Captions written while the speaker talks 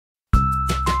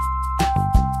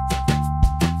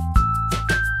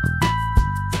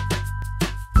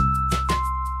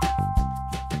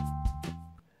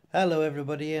Hello,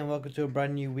 everybody, and welcome to a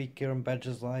brand new week here on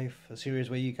Badger's Life, a series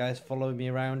where you guys follow me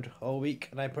around all week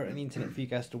and I put it on the internet for you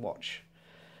guys to watch.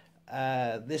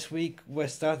 This week we're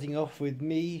starting off with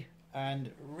me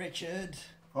and Richard.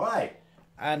 Hi.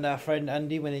 And our friend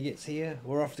Andy when he gets here.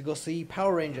 We're off to go see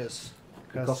Power Rangers.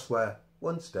 Because we're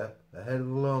one step ahead of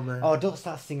the law, man. Oh, don't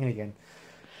start singing again.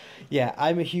 Yeah,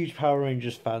 I'm a huge Power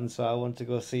Rangers fan, so I want to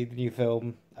go see the new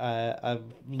film. I've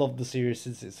loved the series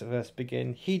since its first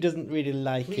began. He doesn't really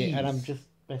like it, and I'm just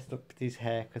messed up with his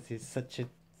hair because he's such a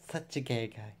gay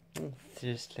guy.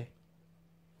 Seriously.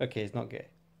 Okay, he's not gay.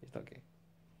 He's not gay.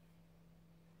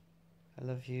 I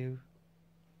love you.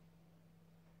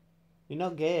 You're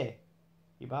not gay.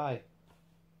 You're bi.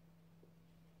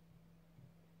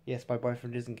 Yes, my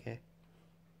boyfriend isn't gay.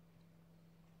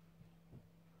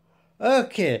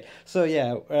 Okay, so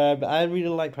yeah, I really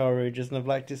like Power Rangers, and I've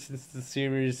liked it since the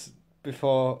series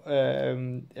before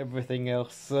everything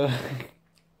else. So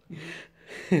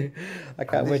I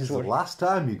can't wait This is to the watch. last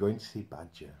time you're going to see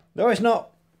Badger. No, it's not.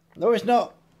 No, it's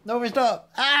not. No, it's not.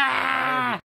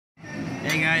 Ah!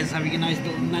 Hey guys, having a nice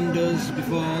little Nando's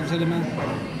before cinema.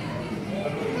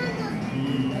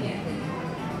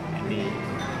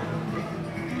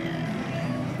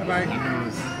 Bye-bye.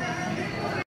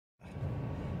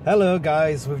 Hello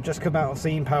guys, we've just come out of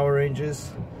seeing Power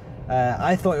Rangers.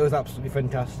 I thought it was absolutely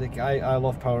fantastic. I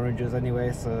love Power Rangers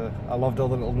anyway, so I loved all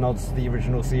the little nods to the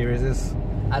original series.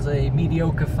 As a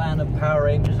mediocre fan of Power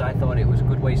Rangers, I thought it was a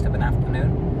good waste of an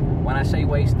afternoon. When I say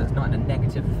waste, that's not in a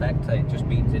negative effect, it just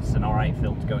means it's an alright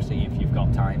film to go see if you've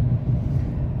got time.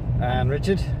 And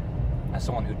Richard? As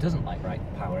someone who doesn't like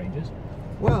Power Rangers.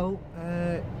 Well,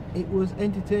 it was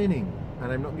entertaining,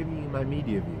 and I'm not giving you my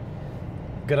media view.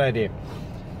 Good idea.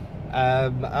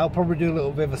 I'll probably do a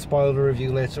little bit of a spoiler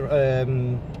review later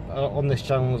on this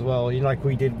channel as well, like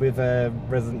we did with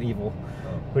Resident Evil.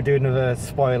 We're doing a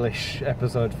spoilish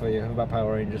episode for you about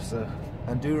Power Rangers. So.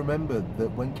 And do remember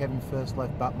that when Kevin first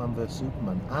left Batman vs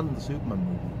Superman and the Superman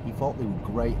movie, he thought they were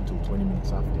great until 20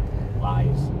 minutes after.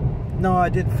 Lies. No, I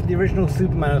did for the original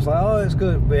Superman. I was like, oh, it's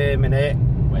good. Wait a minute.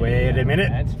 Wait a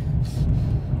minute.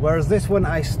 Whereas this one,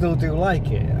 I still do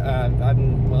like it, and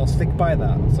I'll stick by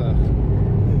that. So,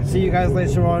 see you guys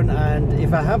later on. And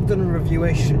if I have done a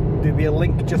review-ish, there'll be a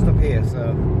link just up here.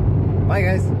 So, bye,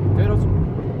 guys.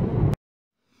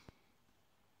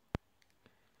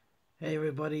 Hey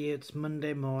everybody, it's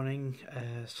Monday morning.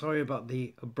 Sorry about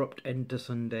the abrupt end to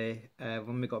Sunday.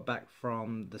 When we got back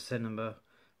from the cinema,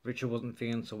 Richard wasn't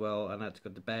feeling so well and I had to go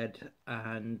to bed,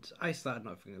 and I started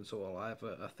not feeling so well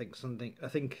either. I think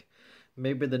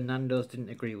maybe the Nando's didn't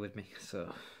agree with me,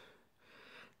 so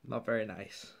not very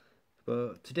nice.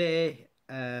 But today,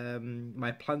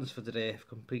 my plans for today have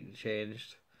completely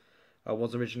changed. I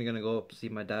was originally going to go up to see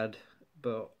my dad,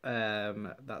 but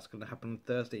that's going to happen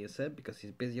Thursday instead because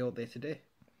he's busy all day today.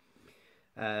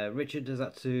 Richard has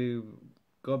had to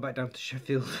go back down to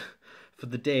Sheffield for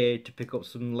the day to pick up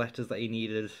some letters that he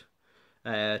needed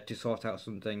to sort out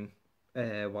something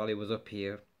while he was up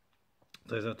here.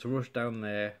 So he's had to rush down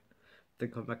there, then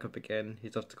come back up again.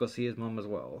 He's had to go see his mum as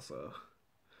well, so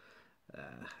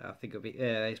I think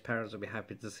his parents will be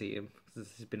happy to see him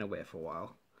because he's been away for a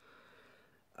while.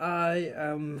 I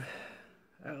am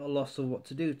at a loss of what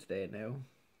to do today now.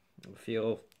 I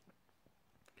feel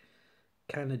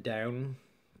kind of down,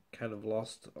 kind of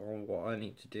lost on what I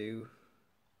need to do.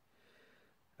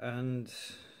 And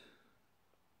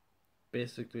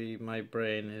basically my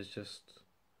brain is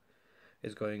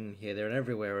going here, there and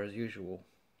everywhere as usual.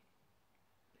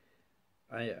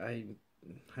 I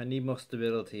need more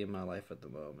stability in my life at the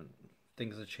moment.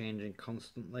 Things are changing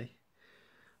constantly.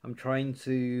 I'm trying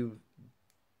to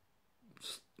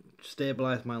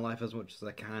stabilize my life as much as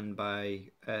I can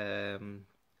by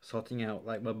sorting out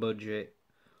like my budget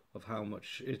of how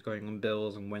much is going on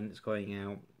bills and when it's going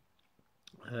out.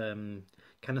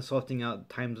 Kind of sorting out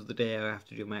times of the day I have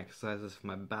to do my exercises for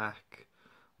my back,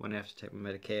 when I have to take my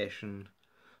medication,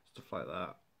 stuff like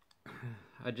that.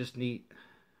 I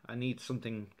need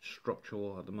something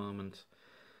structural at the moment,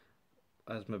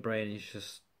 as my brain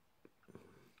is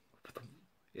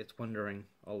it's wandering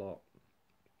a lot.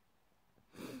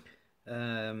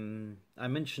 I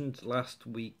mentioned last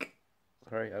week.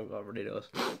 Sorry, I already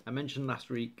knows. I mentioned last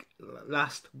week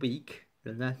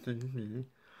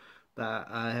that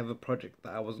I have a project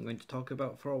that I wasn't going to talk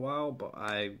about for a while, but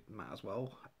I might as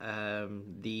well.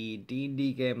 The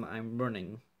D&D game that I'm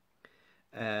running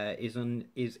is in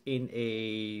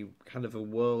a kind of a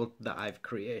world that I've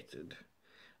created,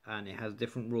 and it has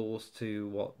different rules to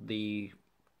what the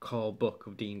core book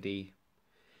of D&D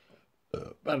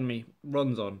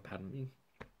runs on.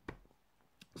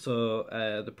 So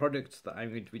the project that I'm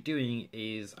going to be doing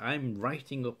is I'm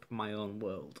writing up my own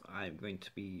world. I'm going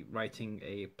to be writing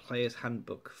a player's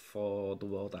handbook for the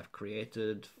world I've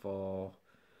created, for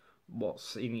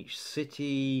what's in each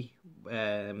city,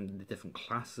 the different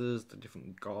classes, the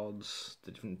different gods,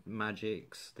 the different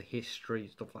magics, the history,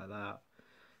 stuff like that.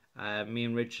 Me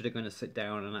and Richard are going to sit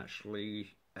down and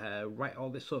actually write all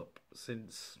this up.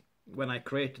 Since when I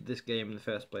created this game in the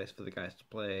first place for the guys to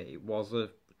play, it was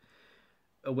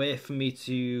a way for me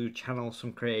to channel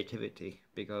some creativity,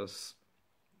 because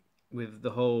with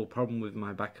the whole problem with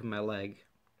my back and my leg,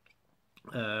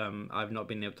 I've not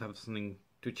been able to have something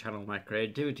to channel my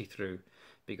creativity through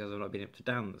because I've not been able to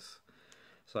dance.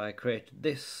 So I created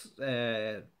this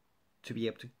to be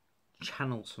able to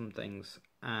channel some things,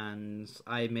 and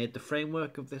I made the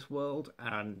framework of this world,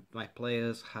 and my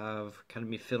players have kind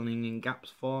of been filling in gaps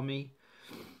for me,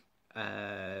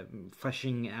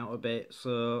 fleshing it out a bit.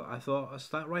 So I thought I'd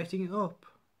start writing it up,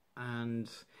 and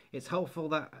it's helpful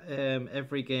that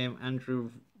every game Andrew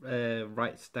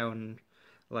writes down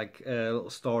like a little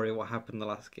story of what happened the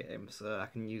last game, so I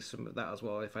can use some of that as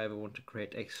well if I ever want to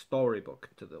create a storybook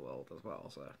to the world as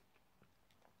well.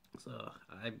 So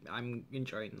I'm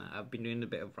enjoying that. I've been doing a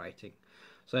bit of writing.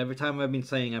 So every time I've been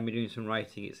saying I've been doing some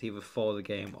writing, it's either for the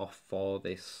game or for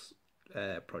this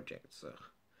project. So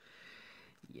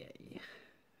yay.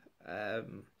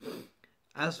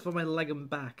 As for my leg and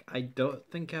back, I don't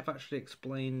think I've actually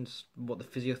explained what the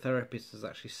physiotherapist has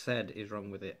actually said is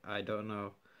wrong with it. I don't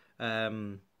know.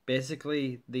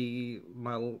 Basically, between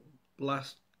my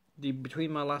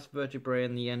last vertebrae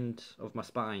and the end of my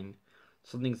spine,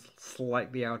 something's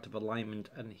slightly out of alignment,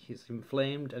 and it's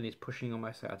inflamed and it's pushing on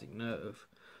my sciatic nerve.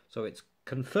 So it's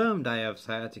confirmed I have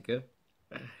sciatica.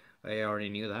 I already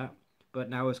knew that, but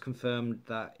now it's confirmed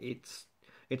that it's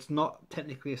not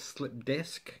technically a slip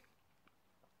disc.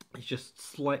 It's just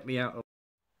slightly out of,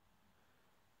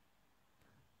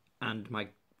 and my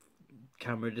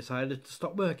camera decided to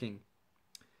stop working.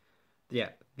 Yeah,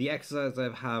 the exercise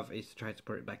I have is to try to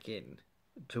put it back in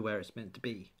to where it's meant to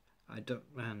be.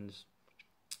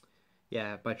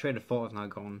 Yeah, my train of thought is now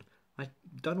gone. I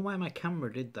don't know why my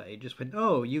camera did that. It just went,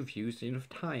 oh, you've used enough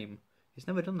time. It's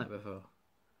never done that before.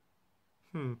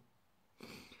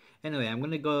 Anyway, I'm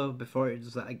going to go before it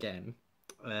does that again.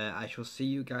 I shall see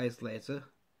you guys later.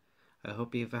 I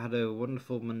hope you've had a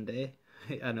wonderful Monday.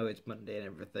 I know it's Monday and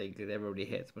everything, because everybody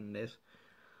hates Mondays.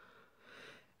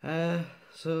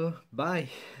 So, bye.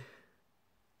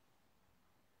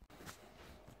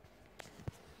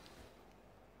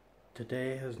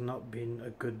 Today has not been a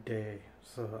good day,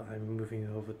 so I'm moving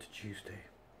over to Tuesday.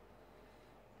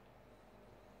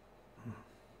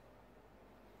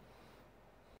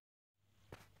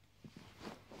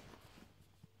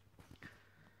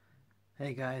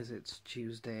 Hey guys, it's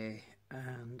Tuesday,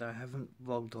 and I haven't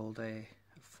vlogged all day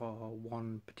for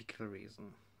one particular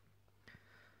reason.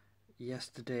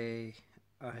 Yesterday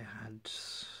I had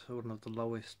one of the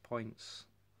lowest points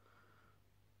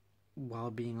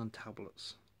while being on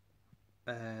tablets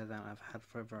that I've had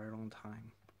for a very long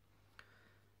time.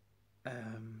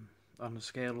 On a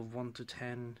scale of 1 to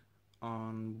 10,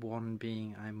 on 1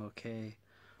 being I'm okay,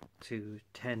 to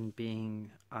 10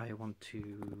 being I want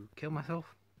to kill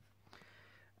myself,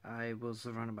 I was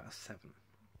around about a 7.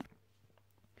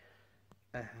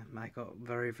 I got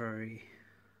very, very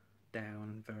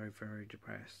down, very, very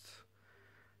depressed,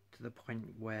 to the point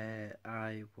where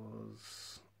I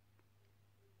was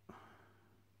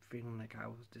feeling like I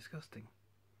was disgusting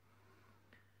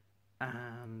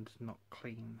and not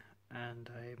clean, and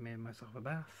I made myself a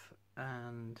bath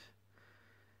and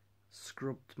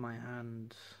scrubbed my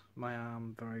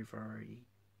arm very, very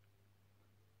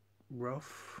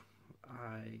rough.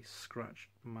 I scratched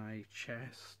my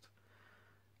chest,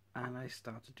 and I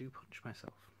started to punch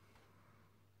myself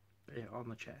on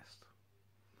the chest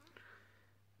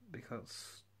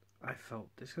because I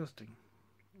felt disgusting.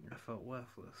 I felt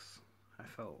worthless. I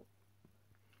felt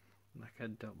like I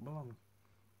don't belong.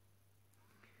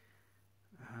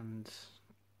 And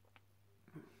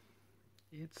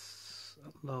it's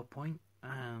a low point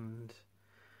and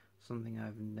something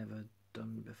I've never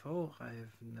done before.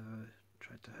 I've never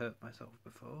tried to hurt myself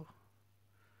before,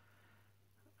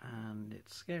 and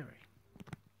it's scary.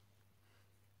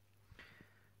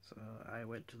 So I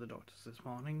went to the doctors this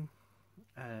morning.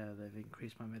 They've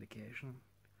increased my medication,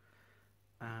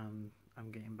 and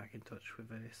I'm getting back in touch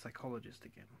with a psychologist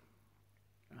again.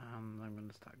 And I'm going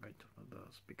to start going to one of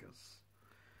those, because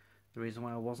the reason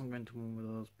why I wasn't going to one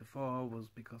of those before was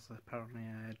because apparently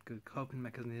I had good coping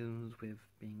mechanisms with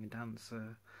being a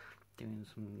dancer, doing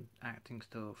some acting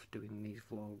stuff, doing these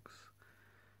vlogs.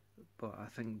 but I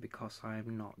think because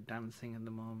I'm not dancing at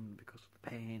the moment because of the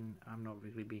pain, I'm not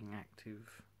really being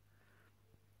active.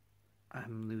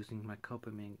 I'm losing my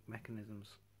coping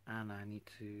mechanisms, and I need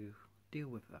to deal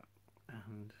with that.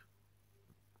 And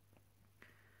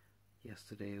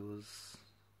yesterday was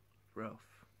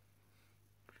rough.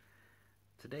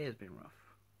 Today has been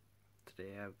rough.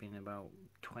 Today I've been about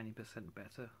 20%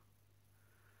 better.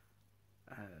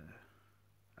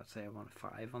 I'd say I'm on a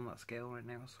 5 on that scale right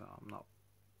now, so I'm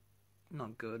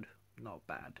not good, not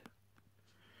bad.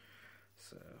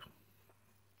 So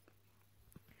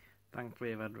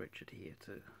thankfully I've had Richard here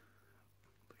to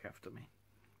look after me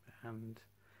and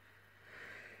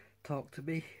talk to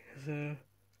me. So,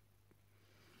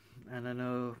 and I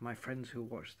know my friends who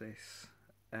watch this,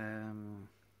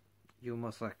 you'll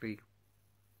most likely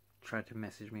try to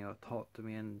message me or talk to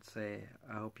me and say,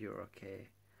 I hope you're okay.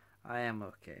 I am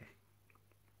okay.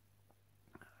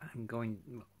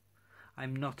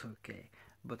 I'm not okay,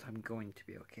 but I'm going to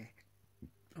be okay.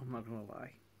 I'm not gonna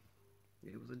lie.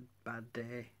 It was a bad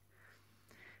day.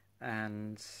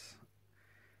 And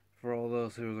for all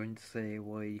those who are going to say,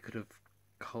 well, you could have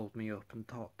called me up and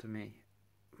talked to me.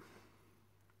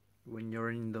 When you're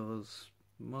in those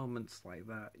moments like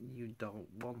that, you don't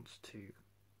want to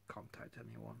contact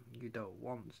anyone. You don't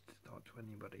want to talk to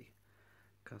anybody.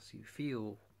 Because you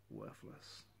feel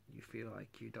worthless. You feel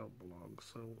like you don't belong,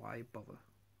 so why bother?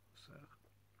 So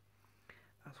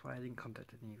that's why I didn't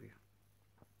contact any of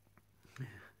you.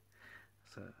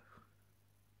 So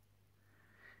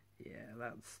yeah,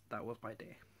 that was my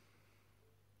day.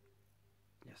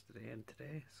 Yesterday and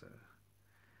today. So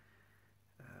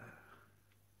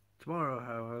tomorrow,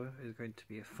 however, is going to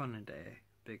be a fun day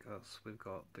because we've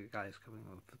got the guys coming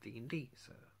over for D&D.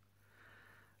 So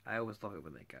I always love it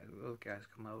when those guys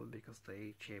come over because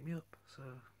they cheer me up. So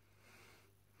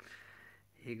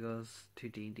here goes to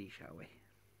D&D, shall we?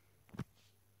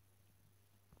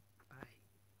 Bye.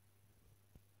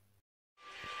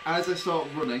 As I start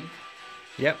running,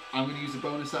 Yep. I'm going to use a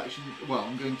bonus action. Well,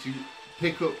 I'm going to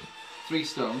pick up 3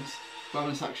 stones.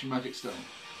 Bonus action magic stone.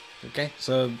 Okay,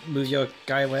 so move your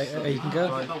guy where you can go.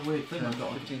 Right. That weird thing I've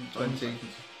got 15, 20,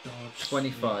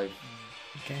 25.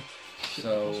 Okay.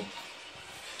 So.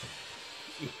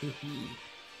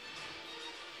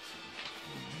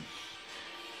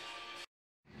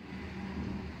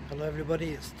 Hello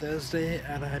everybody, it's Thursday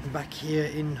and I'm back here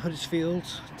in Huddersfield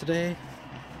today.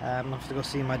 I have to go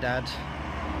see my dad.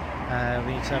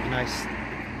 We need to have a nice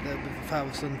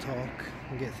father-son talk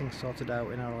and get things sorted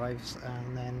out in our lives,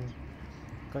 and then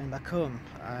going back home.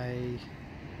 I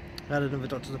had another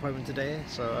doctor's appointment today,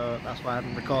 so that's why I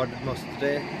haven't recorded most of the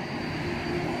day.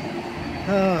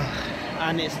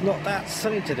 And it's not that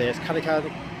sunny today, it's kind of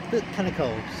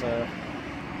cold, so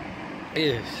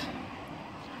ew.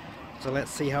 So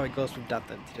let's see how it goes with Dad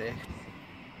then today.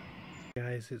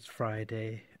 Guys, it's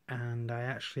Friday and I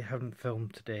actually haven't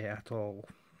filmed today at all.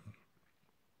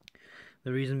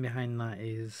 The reason behind that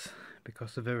is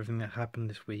because of everything that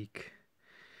happened this week,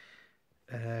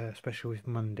 especially with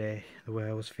Monday, the way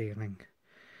I was feeling.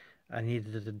 I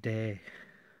needed a day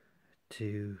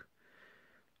to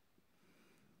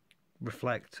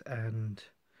reflect and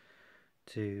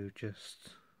to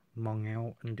just mong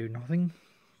out and do nothing.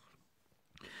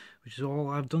 Which is all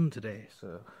I've done today,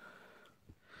 so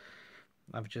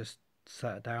I've just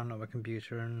sat down at my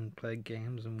computer and played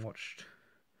games and watched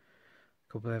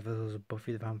a couple of episodes of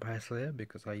Buffy the Vampire Slayer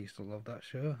because I used to love that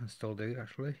show and still do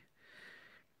actually.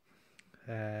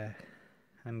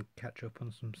 And catch up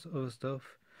on some other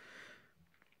stuff.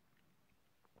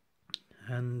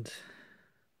 And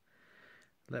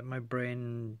let my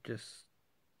brain just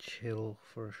chill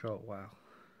for a short while.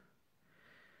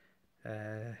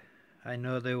 I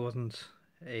know there wasn't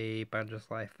a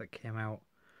Badger's Life that came out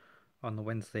on the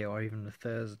Wednesday or even the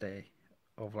Thursday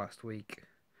of last week,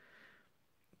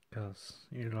 because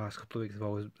the last couple of weeks I've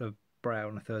always brought out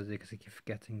on a Thursday because I keep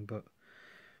forgetting, but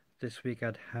this week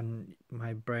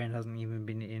my brain hasn't even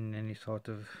been in any sort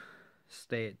of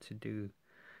state to do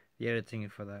the editing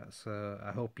for that, so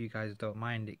I hope you guys don't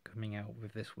mind it coming out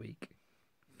with this week,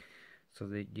 so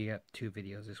that you get 2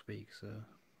 videos this week. So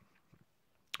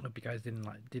hope you guys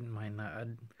didn't mind that.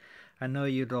 I know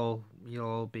you'll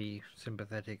all be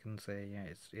sympathetic and say, yeah,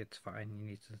 it's fine. You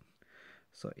need to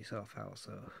sort yourself out.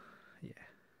 So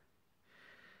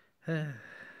yeah.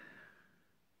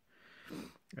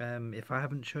 If I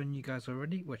haven't shown you guys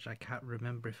already, which I can't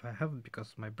remember if I haven't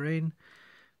because of my brain,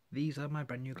 these are my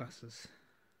brand new glasses.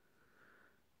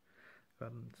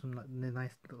 Got some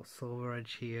nice little silver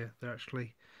edge here. They're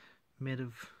actually made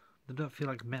of. They don't feel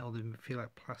like metal, they feel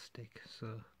like plastic. So,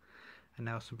 and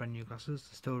now some brand new glasses.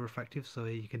 They're still reflective, so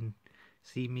you can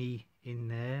see me in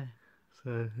there.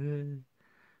 So,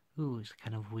 ooh, it's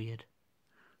kind of weird.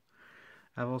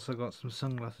 I've also got some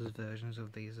sunglasses versions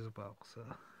of these as well, so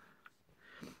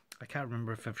I can't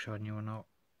remember if I've shown you or not.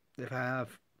 If I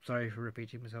have, sorry for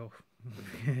repeating myself.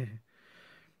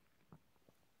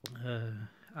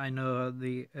 I know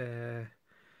the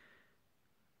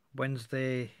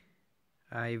Wednesday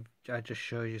I just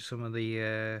showed you some of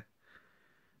the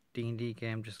D&D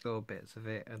game, just little bits of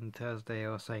it, and Thursday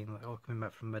I was saying like, oh, coming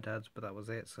back from my dad's, but that was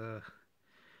it. So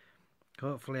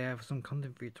hopefully I have some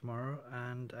content for you tomorrow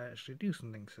and I actually do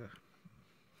something. So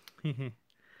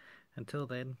until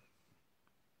then,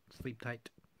 sleep tight.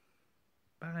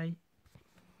 Bye.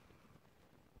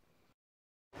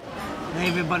 Hey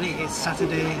everybody, it's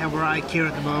Saturday and we're at IKEA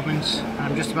at the moment.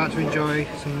 I'm just about to enjoy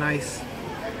some nice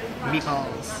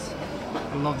meatballs.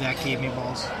 I love the IKEA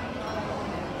meatballs.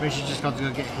 Richard's just got to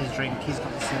go get his drink. He's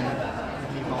got the same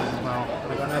meatballs as well.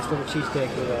 We've got a nice little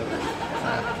cheesecake with it.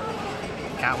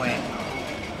 Can't wait.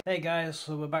 Hey guys,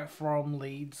 so we're back from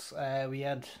Leeds. We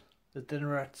had the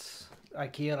dinner at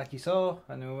IKEA like you saw,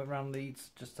 and then we went around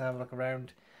Leeds just to have a look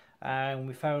around. And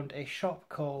we found a shop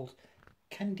called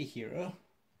Candy Hero,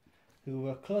 who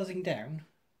were closing down,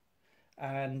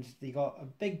 and they got a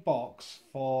big box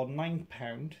for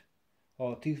 £9,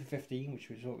 or 2 for 15, which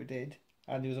was what we did,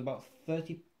 and there was about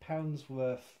 £30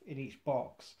 worth in each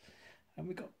box, and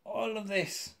we got all of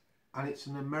this. And it's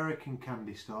an American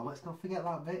candy store, let's not forget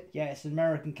that bit. Yeah, it's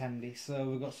American candy, so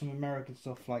we've got some American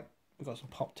stuff, like we've got some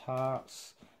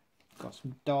Pop-Tarts, got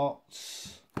some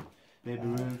Dots, Baby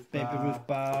Ruth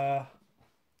Bar,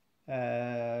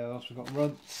 also got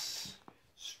Runts,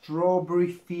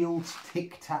 Strawberry Fields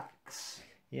Tic Tacs.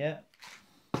 Yeah.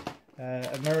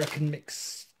 American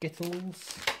mixed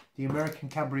Skittles. The American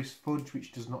Cadbury's Fudge,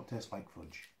 which does not taste like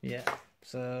fudge. Yeah.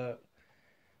 So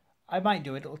I might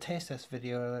do a little taste test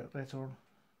video later on.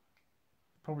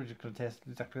 Probably just gonna taste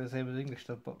exactly the same as English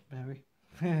stuff, but maybe.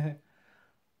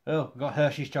 Oh, got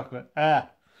Hershey's chocolate.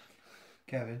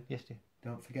 Kevin, Yes, dear.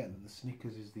 don't forget that the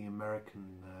Snickers is the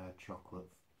American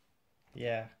chocolate,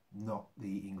 Yeah. not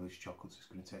the English chocolates. It's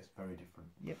going to taste very different.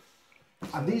 Yep.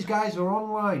 And these guys are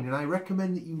online, and I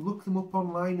recommend that you look them up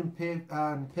online and pay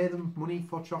them money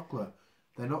for chocolate.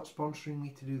 They're not sponsoring me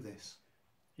to do this.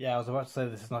 Yeah, I was about to say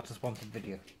this is not a sponsored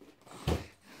video.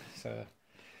 So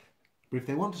But if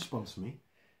they want to sponsor me,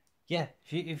 yeah,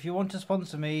 if you want to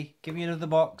sponsor me, give me another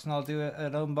box and I'll do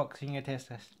an unboxing and a taste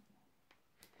test.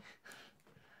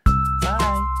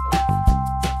 Bye.